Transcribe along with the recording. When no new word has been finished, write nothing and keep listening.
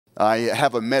I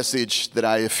have a message that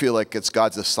I feel like it's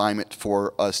God's assignment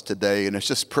for us today, and it's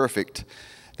just perfect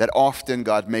that often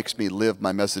God makes me live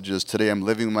my messages. Today I'm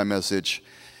living my message.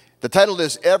 The title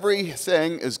is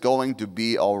Everything is Going to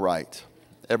Be All Right.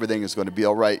 Everything is going to be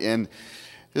all right. And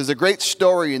there's a great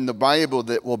story in the Bible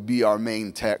that will be our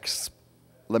main text.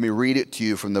 Let me read it to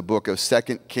you from the book of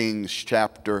 2 Kings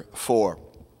chapter 4.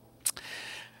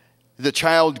 The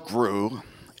child grew,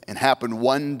 and happened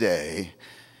one day,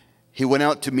 he went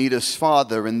out to meet his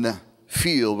father in the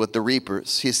field with the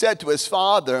reapers. He said to his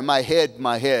father, my head,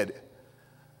 my head.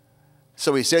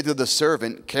 So he said to the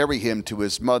servant, carry him to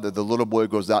his mother. The little boy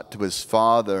goes out to his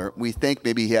father. We think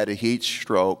maybe he had a heat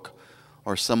stroke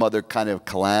or some other kind of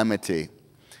calamity.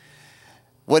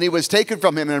 When he was taken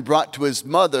from him and brought to his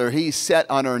mother, he sat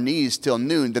on her knees till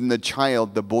noon. Then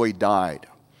the boy died.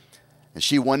 And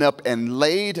she went up and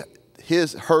laid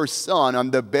her son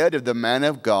on the bed of the man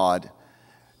of God.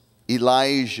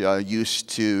 Elijah used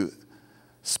to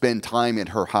spend time in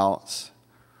her house.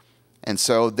 And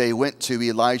so they went to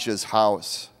Elijah's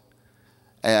house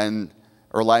or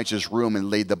Elijah's room and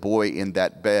laid the boy in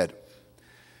that bed.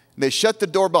 They shut the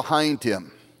door behind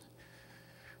him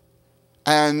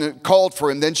and called for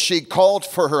him. Then she called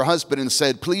for her husband and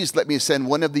said, please let me send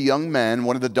one of the young men,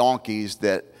 one of the donkeys,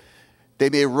 that they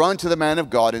may run to the man of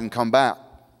God and come back.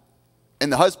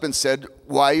 And the husband said,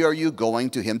 why are you going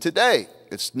to him today?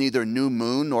 It's neither new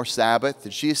moon nor Sabbath.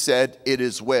 And she said, it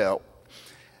is well.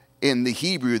 In the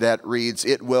Hebrew that reads,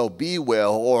 it will be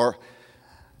well, or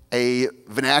a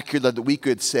vernacular that we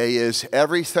could say is,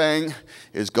 everything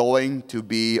is going to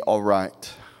be all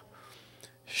right.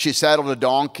 She saddled a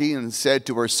donkey and said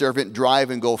to her servant, drive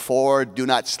and go forward. Do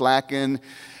not slacken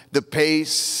the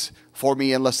pace for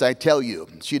me unless I tell you.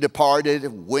 She departed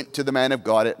and went to the man of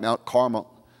God at Mount Carmel.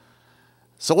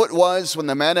 So it was when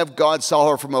the man of God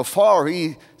saw her from afar,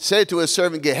 he said to his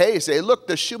servant Gehazi, look,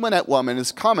 the Shunammite woman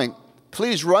is coming.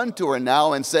 Please run to her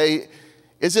now and say,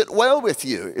 is it well with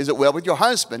you? Is it well with your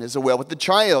husband? Is it well with the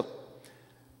child?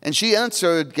 And she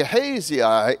answered, Gehazi,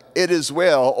 it is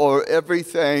well, or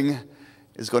everything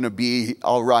is going to be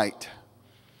all right.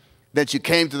 Then she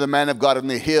came to the man of God on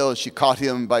the hill. She caught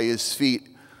him by his feet.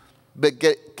 But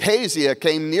Gehazi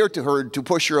came near to her to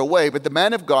push her away. But the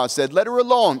man of God said, let her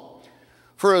alone,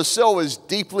 for her soul is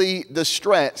deeply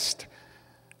distressed.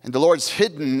 And the Lord's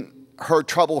hidden her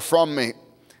trouble from me.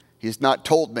 He's not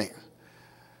told me.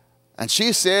 And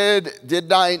she said,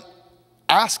 did I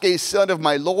ask a son of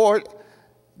my Lord?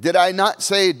 Did I not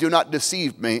say, do not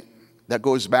deceive me? That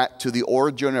goes back to the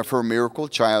origin of her miracle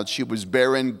child. She was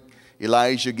barren.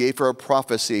 Elijah gave her a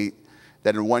prophecy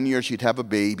that in 1 year she'd have a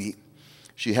baby.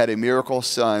 She had a miracle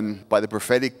son by the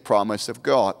prophetic promise of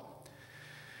God.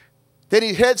 Then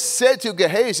he had said to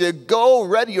Gehazi, go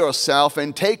ready yourself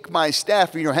and take my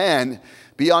staff in your hand.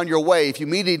 Be on your way. If you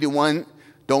meet anyone,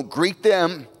 don't greet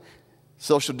them.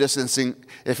 Social distancing.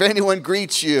 If anyone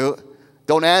greets you,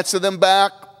 don't answer them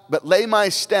back, but lay my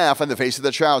staff on the face of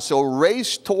the child. So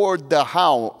race toward the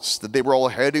house that they were all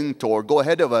heading toward. Go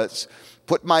ahead of us.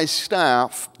 Put my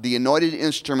staff, the anointed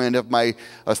instrument of my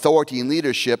authority and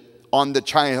leadership, on the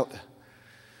child.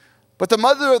 But the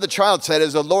mother of the child said,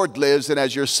 as the Lord lives and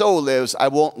as your soul lives, I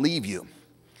won't leave you.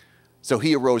 So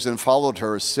he arose and followed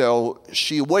her. So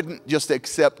she wouldn't just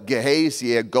accept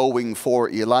Gehazi going for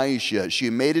Elijah. She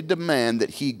made a demand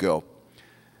that he go.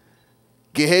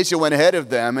 Gehazi went ahead of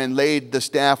them and laid the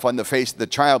staff on the face of the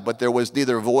child, but there was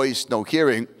neither voice nor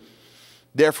hearing.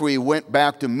 Therefore he went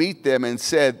back to meet them and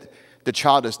said, the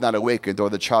child is not awakened,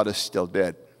 or the child is still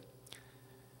dead.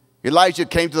 Elijah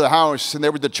came to the house, and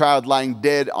there was the child lying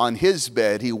dead on his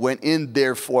bed. He went in,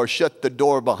 therefore, shut the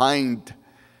door behind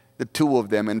the two of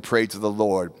them, and prayed to the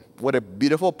Lord. What a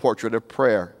beautiful portrait of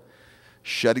prayer.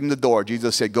 Shutting the door.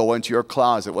 Jesus said, go into your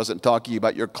closet. Wasn't talking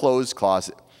about your clothes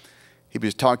closet. He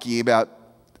was talking about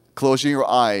closing your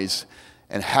eyes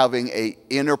and having an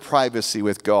inner privacy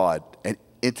with God, an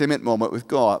intimate moment with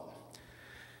God.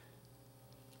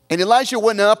 And Elijah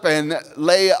went up and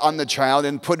lay on the child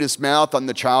and put his mouth on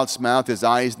the child's mouth, his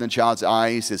eyes on the child's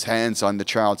eyes, his hands on the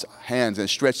child's hands, and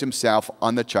stretched himself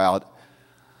on the child.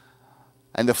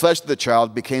 And the flesh of the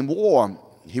child became warm.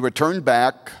 He returned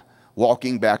back,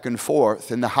 walking back and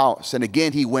forth in the house. And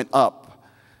again he went up.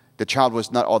 The child was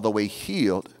not all the way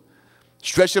healed.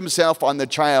 Stretched himself on the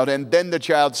child, and then the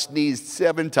child sneezed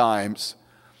 7 times.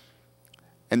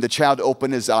 And the child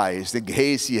opened his eyes. Then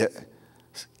Gehazi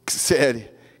said,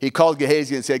 he called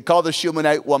Gehazi and said, call the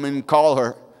Shunammite woman, call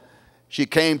her. She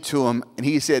came to him, and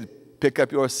he said, pick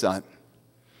up your son.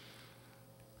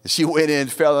 She went in,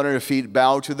 fell on her feet,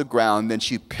 bowed to the ground. Then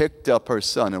she picked up her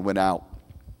son and went out.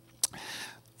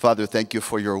 Father, thank you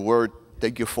for your word.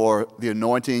 Thank you for the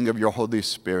anointing of your Holy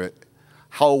Spirit.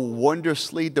 How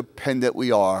wondrously dependent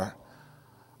we are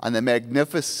on the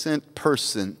magnificent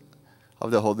person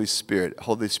of the Holy Spirit.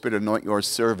 Holy Spirit, anoint your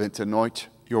servant, anoint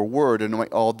your word,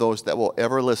 anoint all those that will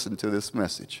ever listen to this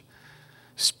message.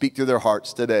 Speak to their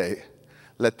hearts today.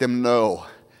 Let them know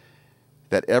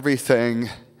that everything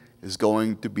is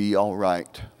going to be all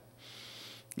right.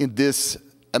 In this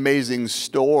amazing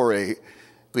story,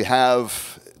 we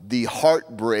have the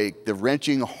heartbreak, the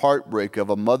wrenching heartbreak of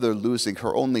a mother losing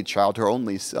her only child, her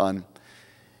only son.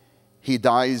 He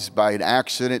dies by an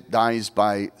accident, dies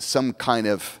by some kind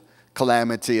of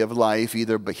calamity of life,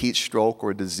 either by heat stroke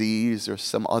or disease or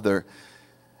some other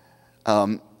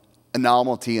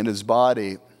anomaly in his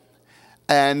body.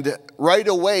 And right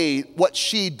away, what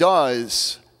she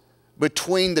does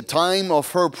between the time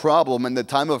of her problem and the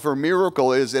time of her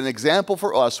miracle is an example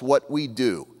for us what we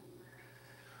do.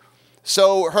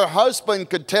 So her husband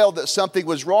could tell that something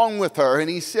was wrong with her, and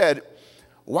he said,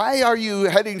 "Why are you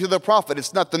heading to the prophet?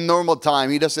 It's not the normal time.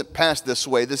 He doesn't pass this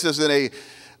way. This isn't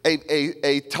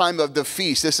a time of the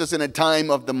feast. This isn't a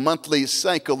time of the monthly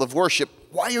cycle of worship.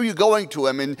 Why are you going to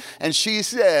him?" And she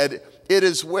said, "It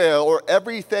is well," or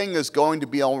everything is going to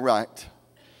be all right.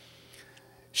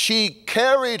 She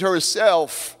carried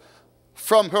herself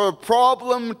from her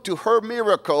problem to her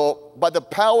miracle by the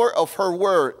power of her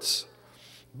words,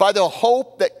 by the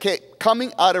hope that kept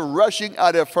coming out of, rushing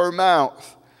out of her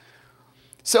mouth.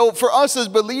 So for us as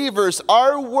believers,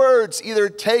 our words either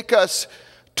take us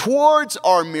towards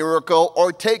our miracle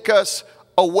or take us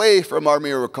away from our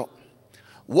miracle.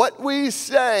 What we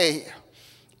say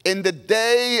in the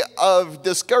day of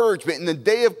discouragement, in the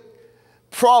day of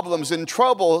problems and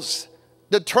troubles,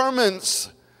 determines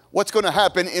what's going to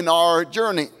happen in our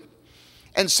journey.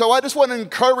 And so I just want to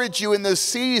encourage you in this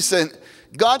season.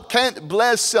 God can't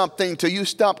bless something till you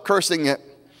stop cursing it.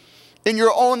 In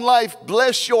your own life,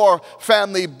 bless your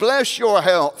family, bless your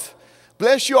health,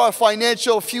 bless your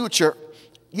financial future.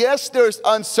 Yes, there's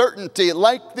uncertainty,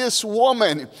 like this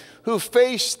woman who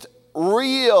faced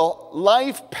real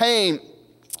life pain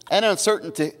and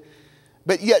uncertainty.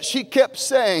 But yet she kept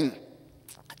saying,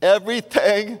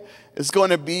 everything is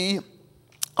going to be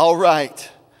all right.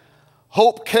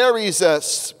 Hope carries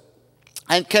us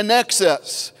and connects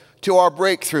us to our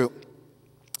breakthrough.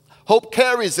 Hope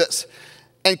carries us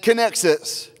and connects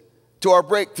us to our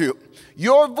breakthrough.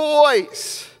 Your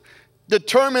voice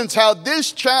determines how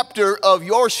this chapter of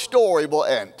your story will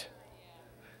end.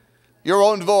 Your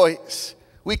own voice.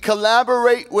 We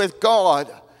collaborate with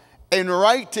God in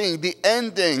writing the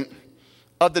ending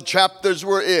of the chapters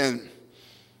we're in.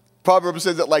 Proverbs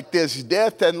says it like this: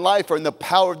 death and life are in the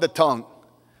power of the tongue.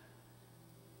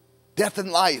 Death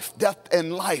and life, death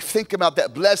and life. Think about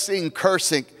that, blessing,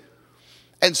 cursing.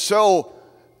 And so,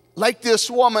 like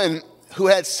this woman who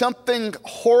had something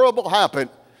horrible happen,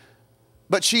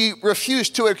 but she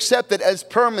refused to accept it as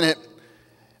permanent.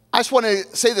 I just want to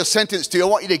say the sentence to you. I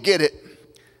want you to get it.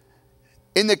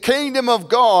 In the kingdom of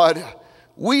God,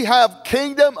 we have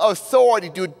kingdom authority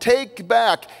to take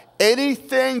back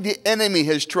anything the enemy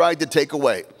has tried to take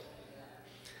away.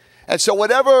 And so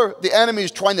whatever the enemy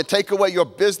is trying to take away, your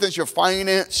business, your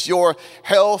finance, your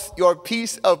health, your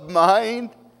peace of mind,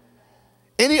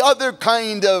 any other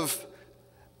kind of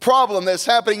problem that's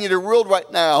happening in your world right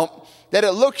now, that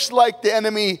it looks like the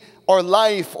enemy or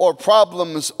life or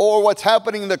problems or what's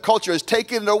happening in the culture is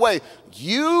taking it away.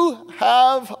 You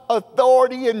have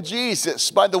authority in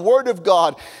Jesus by the word of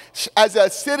God as a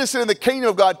citizen of the kingdom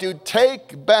of God to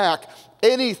take back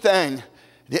anything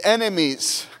the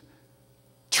enemy's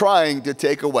trying to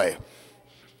take away.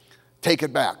 Take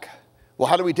it back. Well,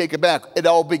 how do we take it back? It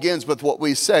all begins with what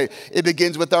we say. It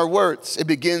begins with our words. It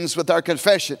begins with our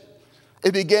confession.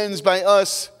 It begins by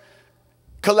us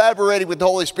collaborating with the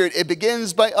Holy Spirit. It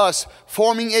begins by us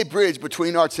forming a bridge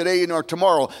between our today and our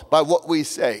tomorrow by what we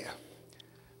say.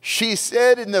 She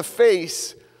said, in the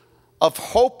face of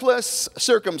hopeless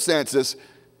circumstances,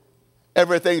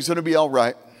 everything's going to be all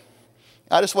right.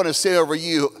 I just want to say over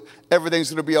you, everything's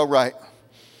going to be all right.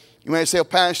 You may say, "Oh,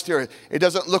 Pastor, it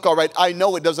doesn't look all right." I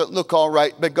know it doesn't look all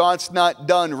right, but God's not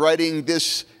done writing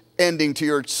this ending to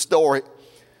your story.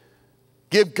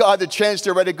 Give God the chance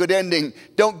to write a good ending.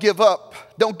 Don't give up.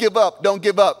 Don't give up. Don't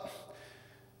give up.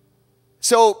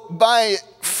 So by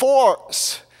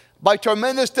force, by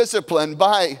tremendous discipline,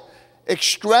 by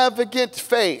extravagant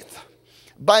faith,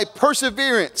 by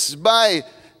perseverance, by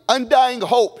undying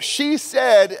hope, she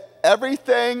said,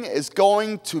 everything is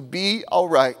going to be all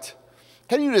right.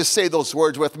 Can you just say those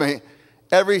words with me?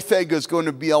 Everything is going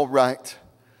to be all right.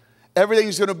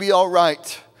 Everything's going to be all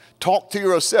right. Talk to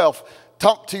yourself.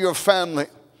 Talk to your family.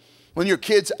 When your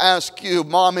kids ask you,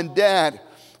 Mom and Dad,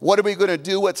 what are we going to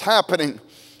do? What's happening?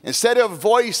 Instead of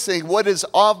voicing what is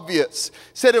obvious,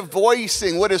 instead of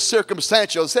voicing what is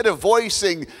circumstantial, instead of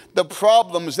voicing the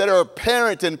problems that are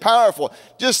apparent and powerful,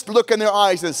 just look in their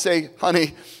eyes and say,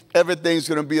 honey, everything's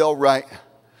going to be all right.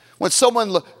 When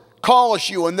someone calls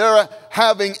you and they're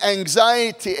having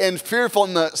anxiety and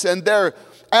fearfulness and they're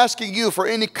asking you for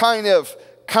any kind of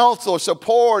counsel or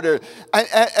support,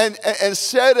 and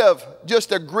instead of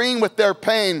just agreeing with their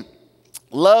pain,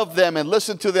 love them and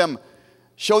listen to them,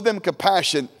 show them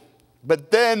compassion.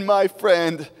 But then, my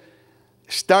friend,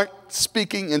 start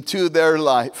speaking into their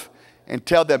life and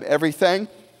tell them everything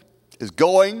is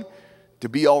going to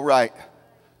be all right.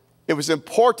 It was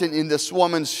important in this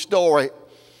woman's story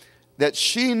that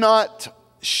she not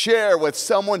share with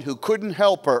someone who couldn't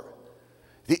help her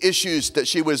the issues that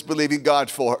she was believing God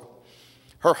for.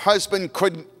 Her husband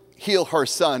couldn't heal her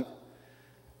son.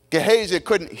 Gehazi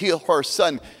couldn't heal her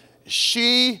son.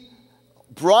 She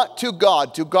brought to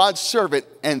God, to God's servant,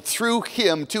 and through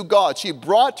him to God. She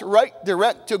brought right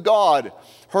direct to God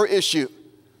her issue.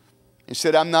 He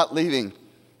said, I'm not leaving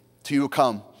till you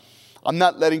come. I'm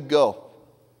not letting go.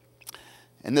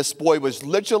 And this boy was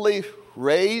literally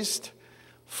raised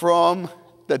from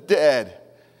the dead.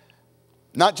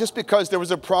 Not just because there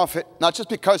was a prophet, not just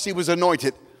because he was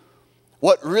anointed.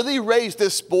 What really raised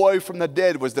this boy from the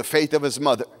dead was the faith of his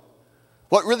mother.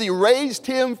 What really raised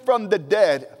him from the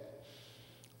dead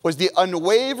was the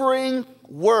unwavering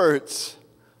words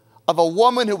of a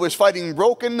woman who was fighting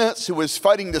brokenness, who was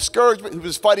fighting discouragement, who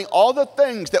was fighting all the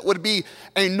things that would be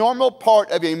a normal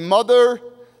part of a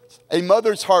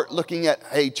mother's heart looking at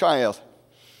a child.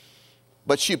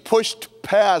 But she pushed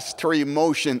past her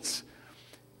emotions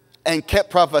and kept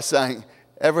prophesying,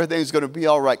 everything's going to be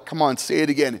all right. Come on, say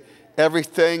it again.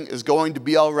 Everything is going to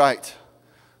be all right.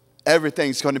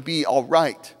 Everything's going to be all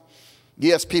right.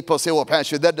 Yes, people say, well,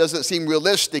 Pastor, that doesn't seem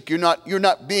realistic. You're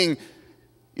not being,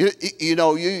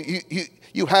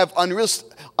 you have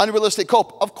unrealistic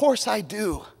hope. Of course I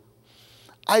do.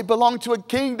 I belong to a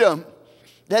kingdom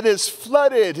that is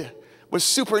flooded with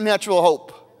supernatural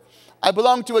hope. I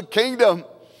belong to a kingdom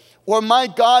where my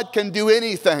God can do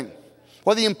anything,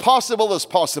 where the impossible is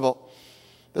possible.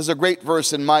 There's a great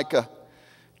verse in Micah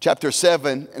chapter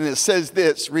 7, and it says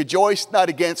this, rejoice not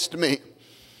against me,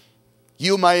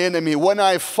 you my enemy. When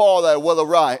I fall, I will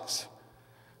arise.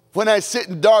 When I sit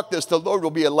in darkness, the Lord will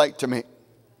be a light to me.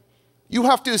 You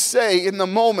have to say in the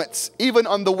moments, even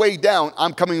on the way down,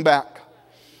 I'm coming back.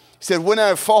 He said, when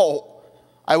I fall,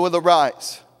 I will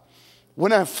arise.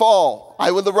 When I fall,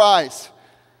 I will arise.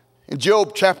 In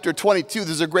Job chapter 22,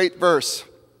 there's a great verse.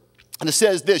 And it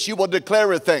says this, you will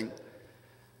declare a thing,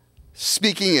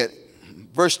 speaking it.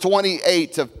 Verse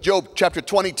 28 of Job chapter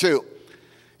 22.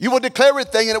 You will declare a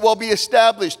thing and it will be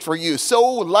established for you. So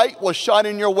light will shine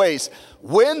in your ways.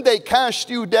 When they cast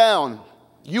you down,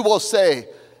 you will say,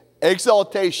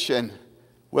 exaltation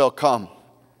will come.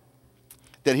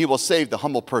 Then he will save the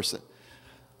humble person.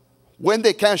 When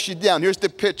they cast you down, here's the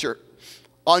picture.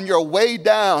 On your way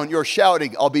down, you're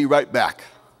shouting, I'll be right back.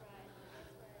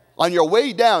 On your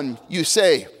way down, you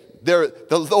say,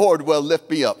 the Lord will lift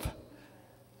me up.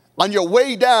 On your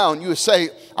way down, you say,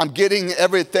 I'm getting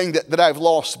everything that I've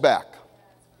lost back.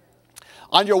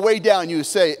 On your way down, you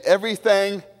say,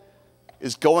 everything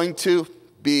is going to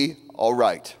be all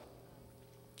right.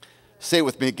 Say it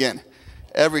with me again.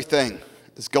 Everything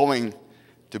is going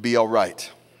to be all right.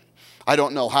 I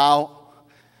don't know how.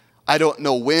 I don't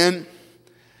know when.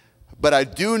 But I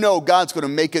do know God's going to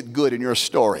make it good in your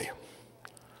story.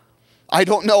 I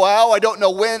don't know how. I don't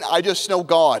know when. I just know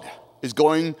God is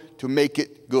going to make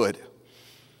it good.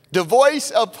 The voice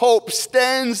of hope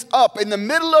stands up in the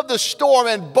middle of the storm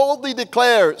and boldly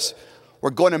declares, we're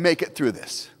going to make it through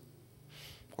this.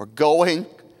 We're going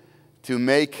to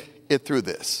make it through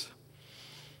this.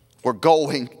 We're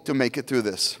going to make it through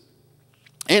this.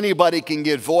 Anybody can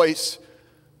give voice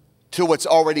to what's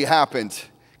already happened.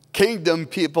 Kingdom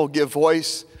people give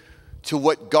voice to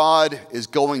what God is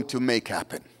going to make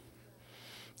happen.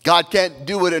 God can't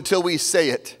do it until we say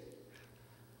it.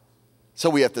 So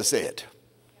we have to say it.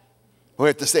 We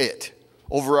have to say it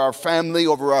over our family,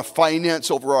 over our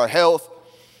finance, over our health,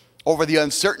 over the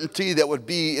uncertainty that would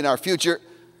be in our future.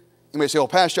 You may say, well,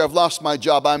 Pastor, I've lost my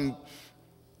job.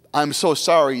 I'm so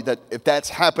sorry that if that's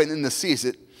happened in the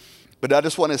season. But I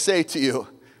just want to say to you,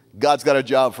 God's got a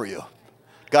job for you.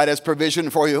 God has provision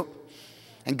for you,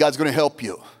 and God's going to help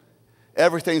you.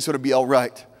 Everything's going to be all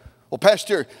right. Well,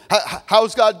 Pastor,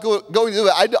 how's God going to do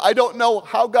it? I don't know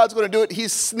how God's going to do it.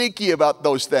 He's sneaky about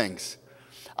those things.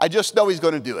 I just know he's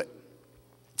going to do it.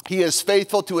 He is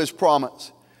faithful to his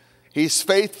promise. He's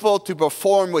faithful to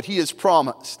perform what he has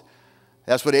promised.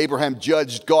 That's what Abraham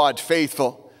judged God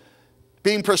faithful,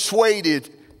 being persuaded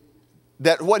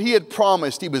that what he had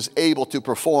promised he was able to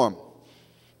perform.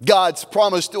 God's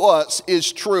promise to us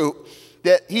is true,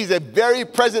 that he's a very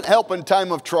present help in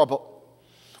time of trouble.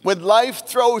 When life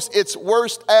throws its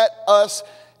worst at us,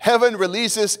 heaven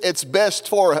releases its best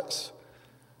for us.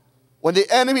 When the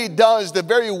enemy does the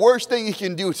very worst thing he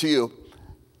can do to you,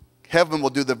 heaven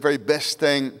will do the very best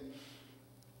thing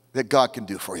that God can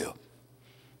do for you.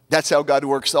 That's how God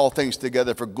works all things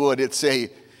together for good. It's a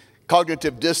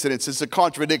cognitive dissonance. It's a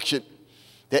contradiction.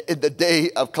 That in the day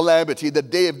of calamity, the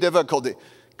day of difficulty,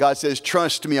 God says,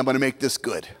 trust me, I'm going to make this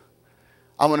good.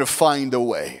 I'm going to find a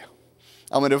way.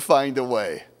 I'm going to find a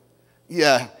way.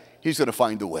 Yeah, he's going to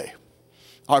find a way.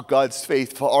 Our God's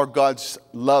faithful, our God's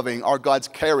loving, our God's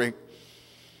caring.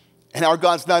 And our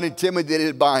God's not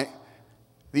intimidated by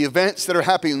the events that are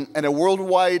happening on a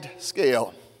worldwide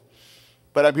scale.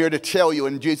 But I'm here to tell you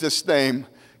in Jesus' name,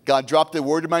 God dropped a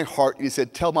word in my heart. He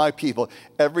said, tell my people,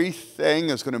 everything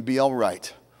is going to be all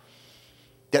right.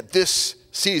 That this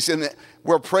season,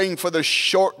 we're praying for the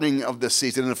shortening of the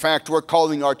season. In fact, we're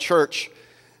calling our church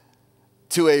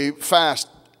to a fast.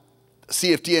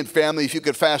 CFTN family, if you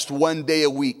could fast 1 day a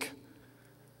week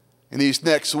in these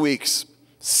next weeks,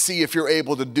 see if you're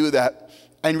able to do that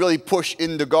and really push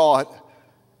into God,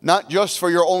 not just for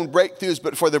your own breakthroughs,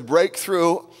 but for the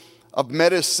breakthrough of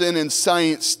medicine and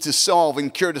science to solve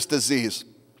and cure this disease,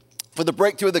 for the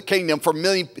breakthrough of the kingdom, for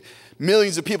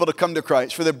millions of people to come to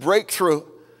Christ, for the breakthrough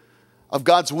of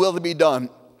God's will to be done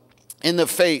in the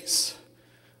face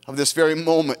of this very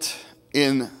moment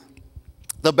in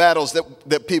the battles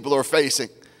that people are facing.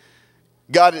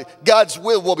 God's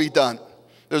will be done.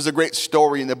 There's a great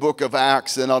story in the book of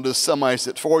Acts, and I'll just summarize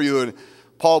it for you. And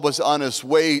Paul was on his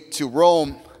way to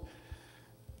Rome.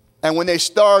 And when they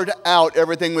started out,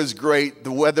 everything was great.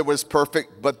 The weather was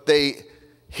perfect, but they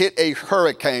hit a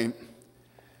hurricane.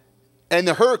 And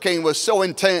the hurricane was so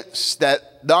intense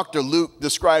that Dr. Luke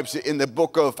describes it in the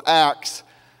book of Acts,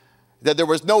 that there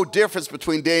was no difference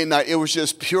between day and night. It was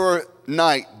just pure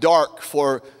night, dark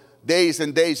for days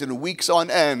and days and weeks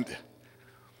on end.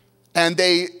 And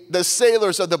the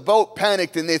sailors of the boat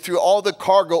panicked, and they threw all the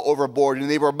cargo overboard,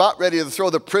 and they were about ready to throw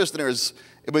the prisoners.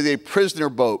 It was a prisoner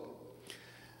boat.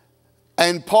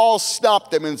 And Paul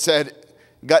stopped them and said,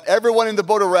 got everyone in the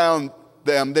boat around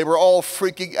them. They were all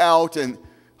freaking out and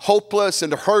hopeless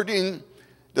and hurting,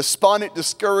 despondent,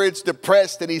 discouraged,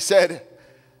 depressed. And he said,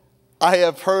 I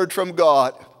have heard from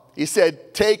God. He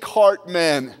said, take heart,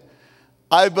 men.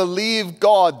 I believe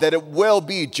God that it will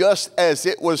be just as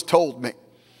it was told me.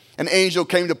 An angel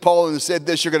came to Paul and said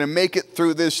this, you're going to make it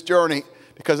through this journey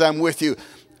because I'm with you.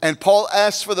 And Paul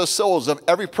asked for the souls of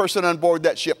every person on board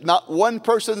that ship. Not one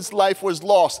person's life was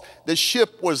lost. The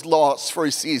ship was lost for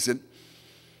a season.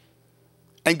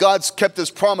 And God's kept his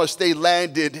promise. They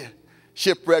landed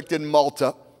shipwrecked in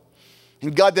Malta.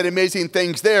 And God did amazing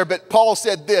things there. But Paul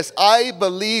said this, I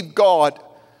believe God.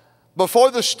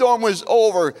 Before the storm was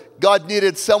over, God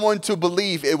needed someone to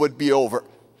believe it would be over.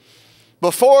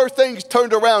 Before things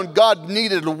turned around, God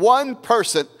needed one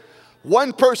person.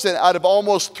 One person out of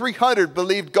almost 300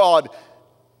 believed God,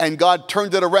 and God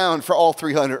turned it around for all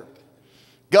 300.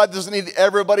 God doesn't need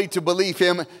everybody to believe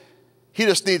him. He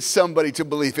just needs somebody to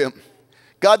believe him.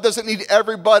 God doesn't need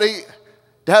everybody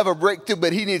to have a breakthrough,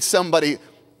 but he needs somebody.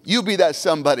 You be that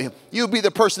somebody. You be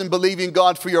the person believing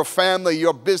God for your family,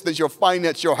 your business, your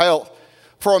finance, your health,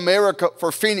 for America,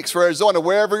 for Phoenix, for Arizona,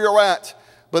 wherever you're at.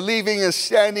 Believing and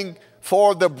standing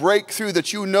for the breakthrough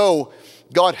that you know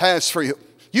God has for you.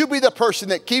 You be the person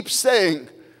that keeps saying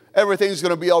everything's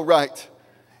going to be all right.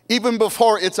 Even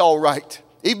before it's all right.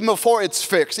 Even before it's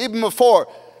fixed. Even before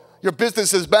your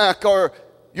business is back or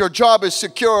your job is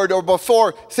secured or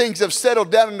before things have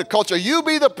settled down in the culture. You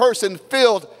be the person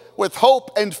filled with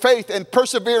hope and faith and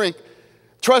persevering,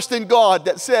 trust in God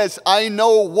that says, I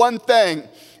know one thing.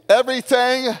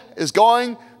 Everything is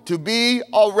going to be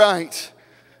all right.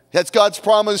 That's God's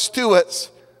promise to us.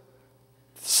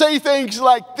 Say things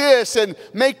like this and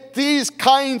make these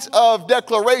kinds of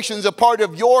declarations a part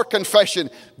of your confession.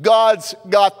 God's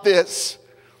got this.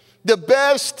 The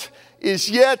best is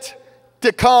yet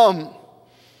to come.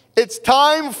 It's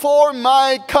time for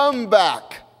my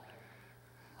comeback.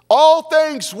 All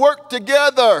things work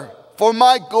together for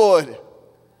my good.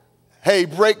 Hey,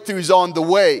 breakthrough's on the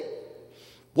way.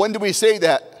 When do we say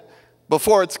that?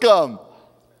 Before it's come.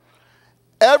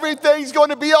 Everything's going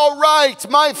to be all right.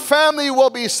 My family will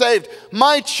be saved.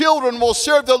 My children will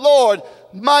serve the Lord.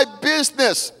 My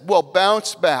business will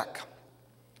bounce back.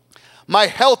 My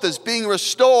health is being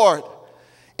restored.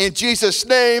 In Jesus'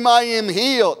 name, I am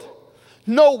healed.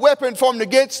 No weapon formed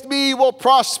against me will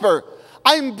prosper.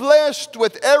 I'm blessed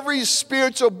with every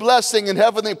spiritual blessing in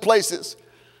heavenly places.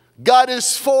 God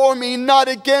is for me, not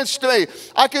against me.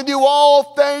 I can do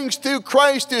all things through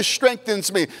Christ who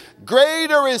strengthens me.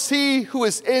 Greater is he who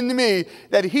is in me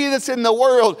than he that's in the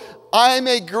world. I am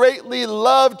a greatly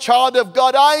loved child of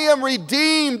God. I am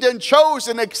redeemed and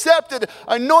chosen, accepted,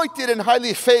 anointed, and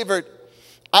highly favored.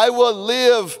 I will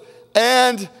live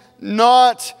and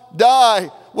not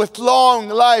die. With long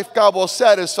life, God will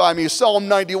satisfy me. Psalm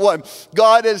 91.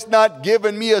 God has not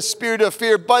given me a spirit of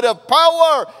fear, but of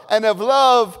power and of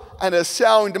love and a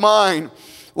sound mind.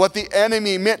 What the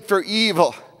enemy meant for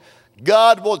evil,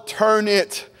 God will turn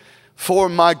it for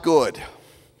my good.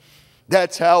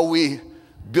 That's how we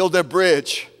build a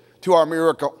bridge to our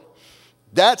miracle.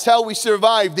 That's how we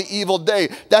survive the evil day.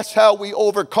 That's how we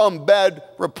overcome bad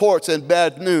reports and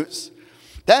bad news.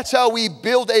 That's how we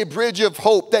build a bridge of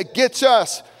hope that gets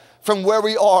us from where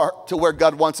we are to where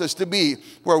God wants us to be,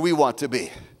 where we want to be.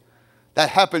 That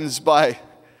happens by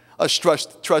us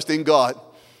trusting God.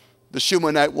 The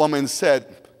Shunammite woman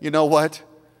said, you know what?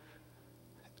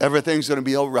 Everything's going to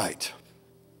be all right.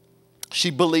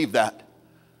 She believed that.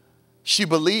 She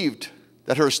believed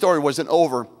that her story wasn't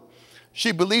over.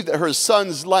 She believed that her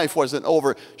son's life wasn't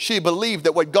over. She believed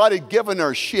that what God had given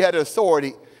her, she had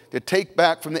authority to take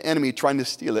back from the enemy trying to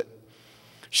steal it.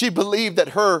 She believed that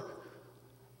her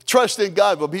trust in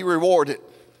God will be rewarded.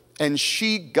 And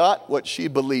she got what she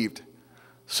believed.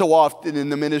 So often in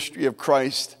the ministry of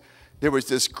Christ, there was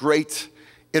this great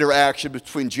interaction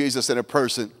between Jesus and a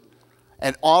person.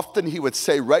 And often he would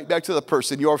say right back to the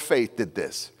person, your faith did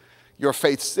this. Your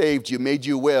faith saved you, made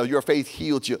you well. Your faith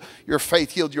healed you. Your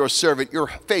faith healed your servant. Your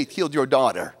faith healed your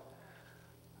daughter.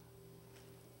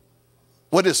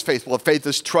 What is faith? Well, faith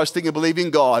is trusting and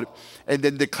believing God and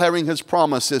then declaring his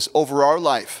promises over our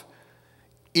life,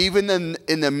 even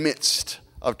in the midst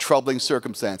of troubling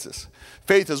circumstances.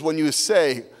 Faith is when you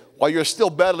say, while you're still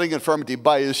battling infirmity,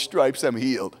 by his stripes I'm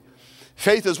healed.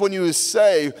 Faith is when you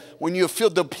say, when you feel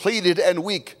depleted and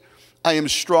weak, I am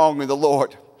strong in the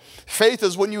Lord. Faith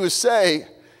is when you say,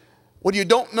 when you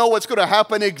don't know what's going to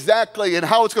happen exactly and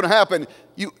how it's going to happen,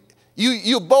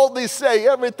 you boldly say,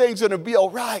 everything's going to be all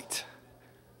right.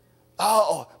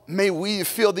 Oh, may we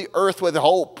fill the earth with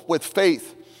hope, with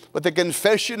faith, with the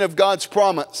confession of God's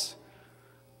promise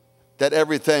that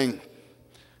everything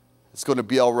is going to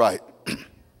be all right.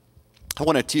 I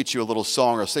want to teach you a little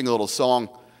song or sing a little song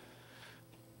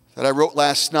that I wrote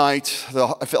last night.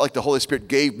 I felt like the Holy Spirit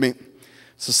gave me.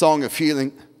 It's a song of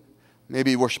healing.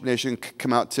 Maybe Worship Nation can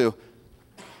come out too.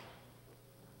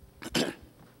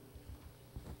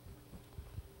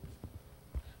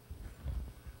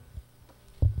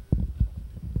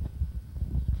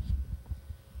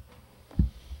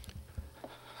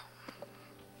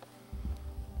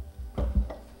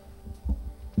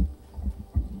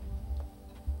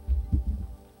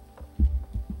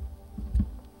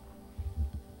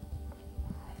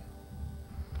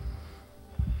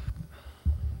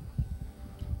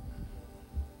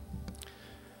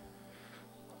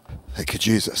 Thank you,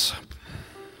 Jesus.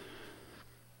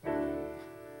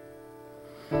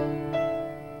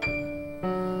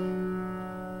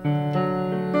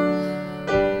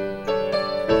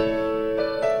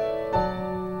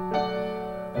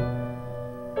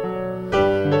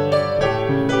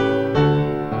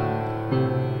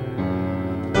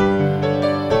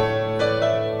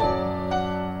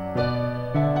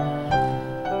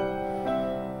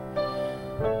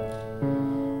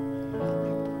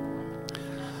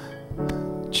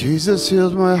 Jesus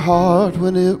healed my heart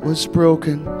when it was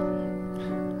broken.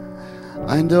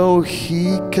 I know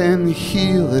he can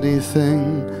heal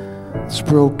anything that's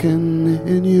broken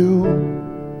in you.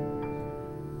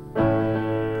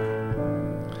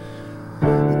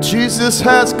 Jesus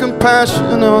has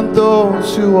compassion on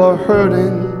those who are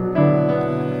hurting.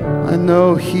 I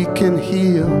know he can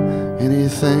heal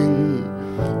anything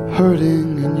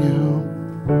hurting in you.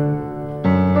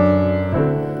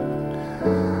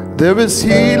 There is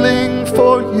healing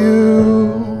for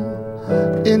you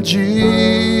in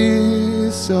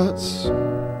Jesus.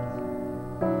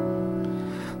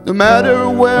 No matter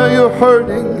where you're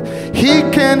hurting, he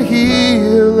can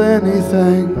heal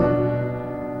anything.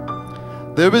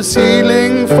 There is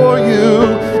healing for you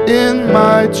in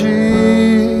my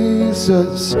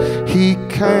Jesus. He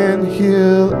can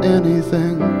heal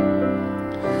anything.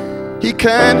 He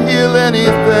can heal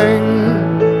anything.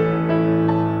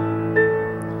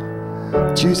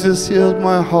 Jesus healed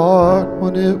my heart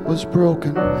when it was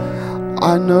broken.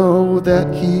 I know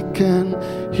that he can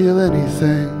heal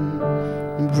anything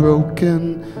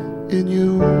broken in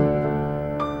you.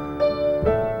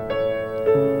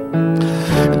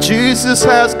 Jesus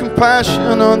has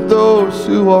compassion on those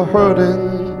who are hurting.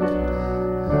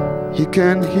 He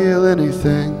can heal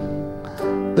anything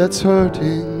that's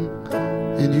hurting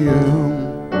in you.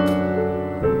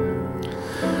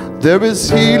 There is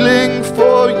healing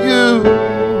for you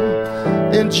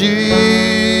in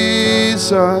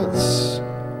Jesus.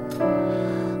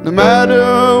 No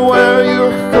matter where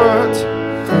you're hurt,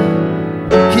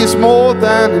 He's more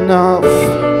than enough.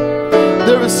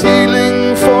 There is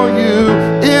healing for you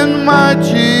in my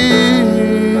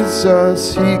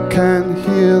Jesus. He can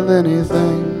heal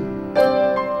anything.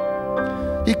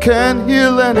 He can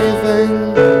heal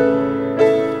anything.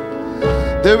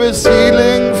 There is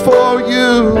healing for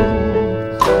you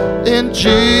in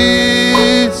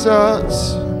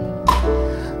Jesus.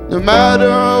 No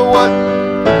matter what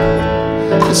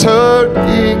is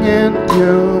hurting in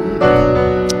you,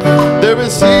 there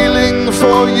is healing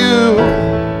for you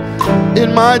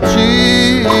in my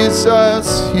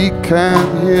Jesus. He can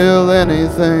heal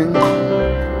anything.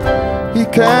 He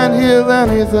can heal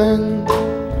anything.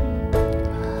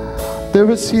 There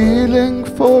is healing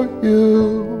for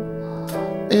you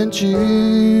in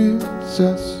Jesus.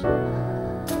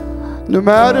 No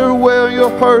matter where you're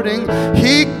hurting,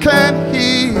 He can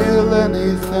heal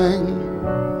anything.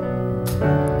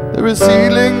 There is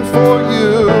healing for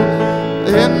you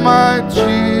in my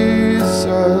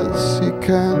Jesus. He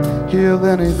can heal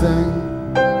anything.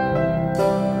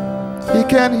 He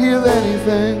can heal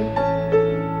anything.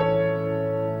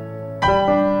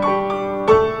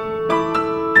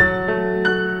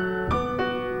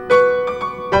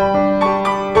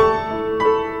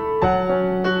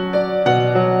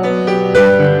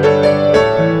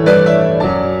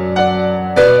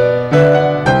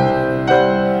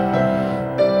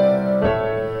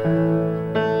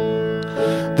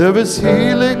 There is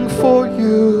healing for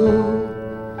you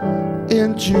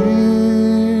in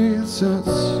Jesus.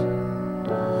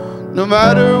 No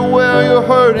matter where you're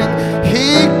hurting,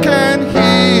 He can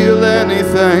heal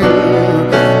anything.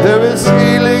 There is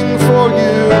healing for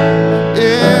you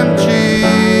in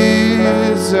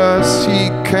Jesus. He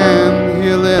can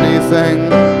heal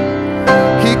anything.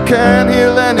 He can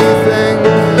heal anything.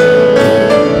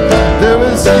 There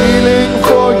is healing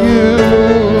for you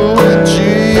in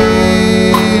Jesus.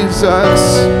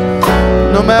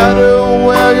 No matter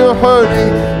where you're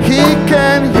hurting, He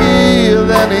can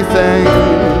heal anything.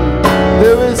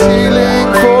 There is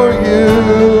healing for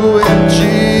you in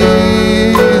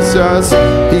Jesus.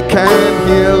 He can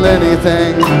heal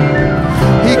anything.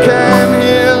 He can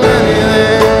heal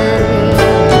anything.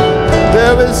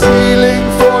 There is healing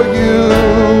for you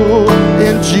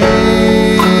in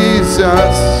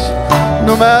Jesus.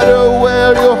 No matter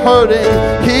where you're hurting,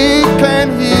 He can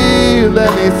heal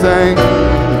anything.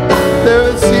 There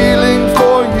is healing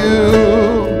for you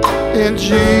in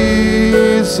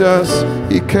Jesus.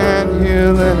 He can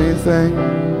heal anything.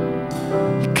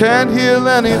 He can heal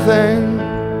anything.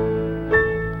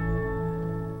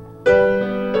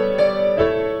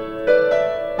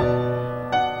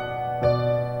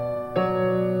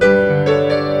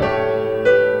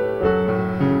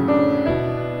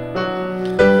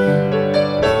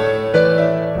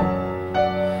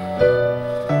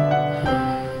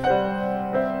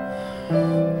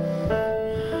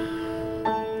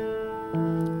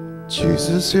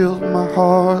 Jesus healed my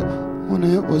heart when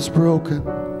it was broken.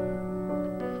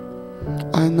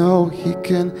 I know He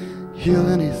can heal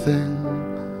anything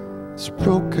that's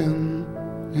broken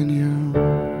in you.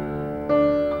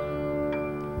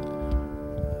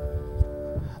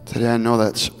 Today I know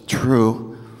that's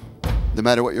true. No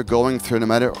matter what you're going through, no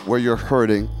matter where you're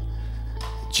hurting,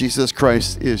 Jesus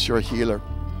Christ is your healer.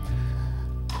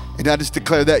 And I just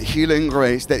declare that healing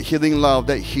grace, that healing love,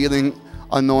 that healing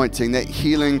anointing, that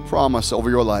healing promise over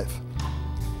your life.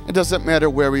 It doesn't matter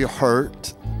where we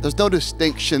hurt. There's no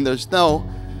distinction. There's no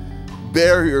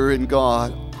barrier in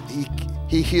God.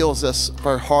 He heals us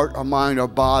for our heart, our mind, our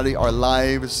body, our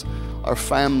lives, our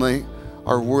family,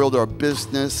 our world, our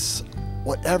business.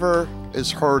 Whatever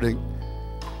is hurting,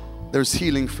 there's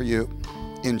healing for you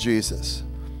in Jesus.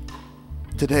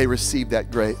 Today, receive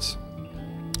that grace.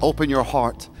 Open your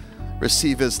heart.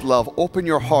 Receive His love. Open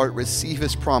your heart. Receive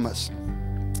His promise.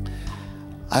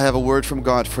 I have a word from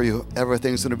God for you.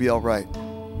 Everything's going to be all right.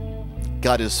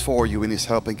 God is for you and He's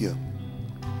helping you.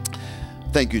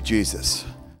 Thank you, Jesus.